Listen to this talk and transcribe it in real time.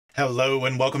Hello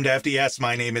and welcome to FDS.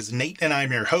 My name is Nate and I'm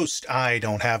your host. I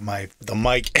don't have the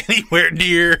mic anywhere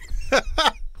near.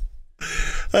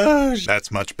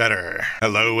 That's much better.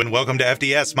 Hello and welcome to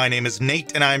FDS. My name is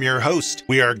Nate and I'm your host.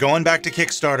 We are going back to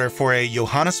Kickstarter for a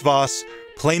Johannes Voss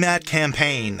Playmat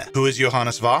campaign. Who is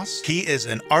Johannes Voss? He is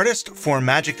an artist for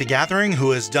Magic the Gathering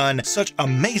who has done such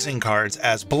amazing cards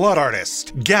as Blood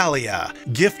Artist, Gallia,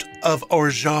 Gift of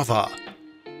Orzhova,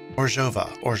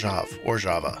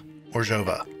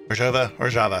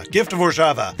 Gift of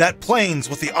Orzhova, that plains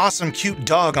with the awesome cute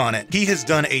dog on it. He has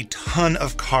done a ton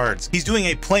of cards. He's doing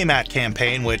a Playmat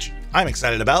campaign, which I'm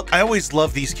excited about. I always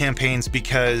love these campaigns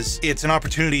because it's an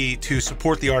opportunity to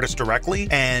support the artist directly,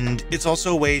 and it's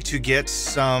also a way to get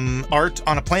some art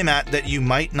on a playmat that you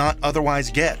might not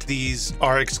otherwise get. These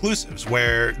are exclusives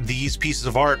where these pieces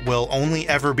of art will only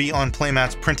ever be on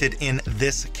playmats printed in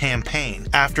this campaign.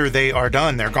 After they are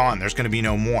done, they're gone. There's going to be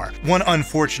no more. One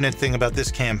unfortunate thing about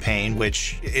this campaign,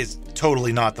 which is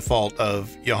totally not the fault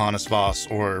of Johannes Voss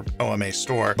or OMA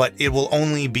Store, but it will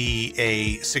only be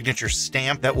a signature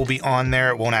stamp that will be on there.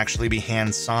 It won't actually be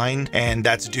hand signed, and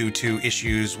that's due to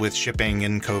issues with shipping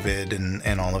and COVID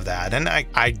and all of that. And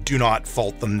I do not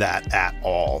fault them that at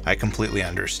all. I completely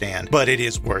understand. But it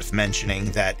is worth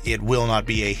mentioning that it will not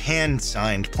be a hand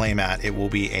signed playmat. It will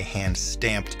be a hand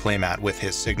stamped playmat with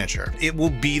his signature. It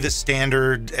will be the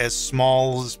standard, as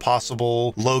small as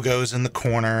possible, logos in the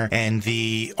corner, and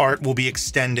the art will be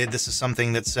extended. This is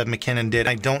something that Seb McKinnon did.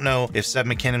 I don't know if Seb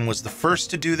McKinnon was the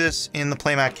first to do this in the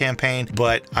Playmat campaign,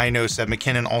 but I know Seb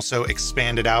McKinnon also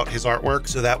expanded out his artwork,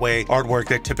 so that way artwork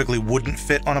that typically wouldn't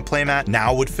fit on a playmat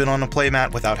now would fit on a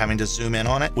playmat without having to zoom in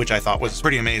on it, which I thought was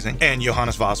pretty amazing. And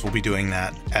Johannes Voss will be doing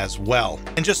that as well.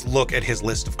 And just look at his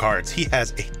list of cards. He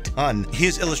has a ton. He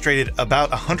has illustrated about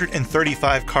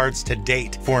 135 cards to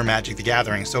date for Magic the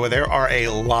Gathering, so there are a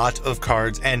lot of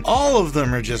cards, and all of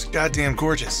them are just goddamn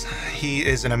gorgeous. He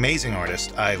is an amazing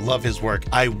artist. I love his work.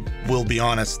 I will be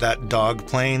honest, that dog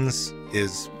plains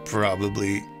is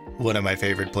probably one of my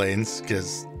favorite planes,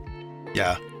 because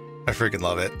yeah, I freaking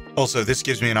love it. Also, this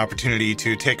gives me an opportunity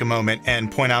to take a moment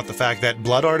and point out the fact that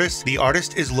Blood Artist, the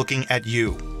artist is looking at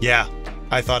you. Yeah,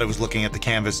 I thought it was looking at the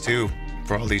canvas too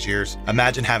for all these years.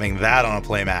 Imagine having that on a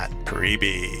playmat.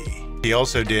 Creepy. He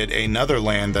also did another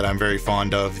land that I'm very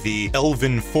fond of, the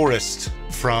Elven Forest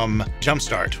from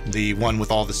Jumpstart, the one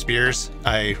with all the spears.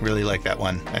 I really like that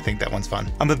one. I think that one's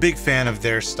fun. I'm a big fan of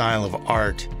their style of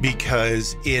art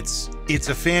because it's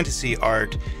a fantasy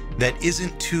art that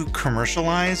isn't too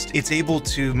commercialized. It's able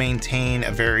to maintain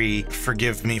a very,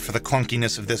 forgive me for the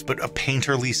clunkiness of this, but a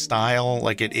painterly style.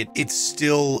 Like it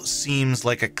still seems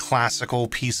like a classical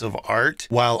piece of art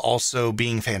while also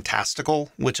being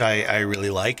fantastical, which I really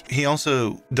like. He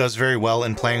also does very well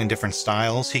in playing in different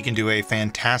styles. He can do a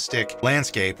fantastic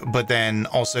landscape, but then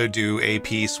also do a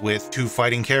piece with two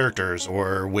fighting characters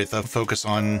or with a focus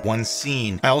on one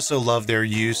scene. I also love their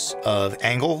use of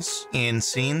angles in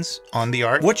scenes on the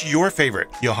art. What's your favorite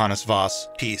Johannes Voss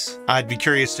piece? I'd be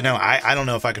curious to know. I don't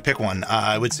know if I could pick one.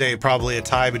 I would say probably a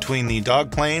tie between the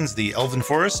Dog Plains, the Elven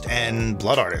Forest, and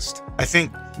Blood Artist. I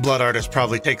think Blood Artist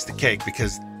probably takes the cake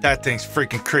because that thing's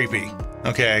freaking creepy.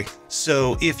 Okay,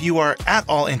 so if you are at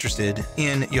all interested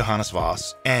in Johannes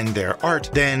Voss and their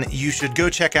art, then you should go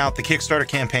check out the Kickstarter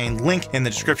campaign, link in the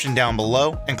description down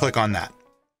below, and click on that.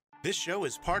 This show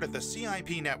is part of the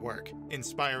CIP network,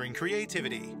 inspiring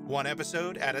creativity, one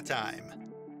episode at a time.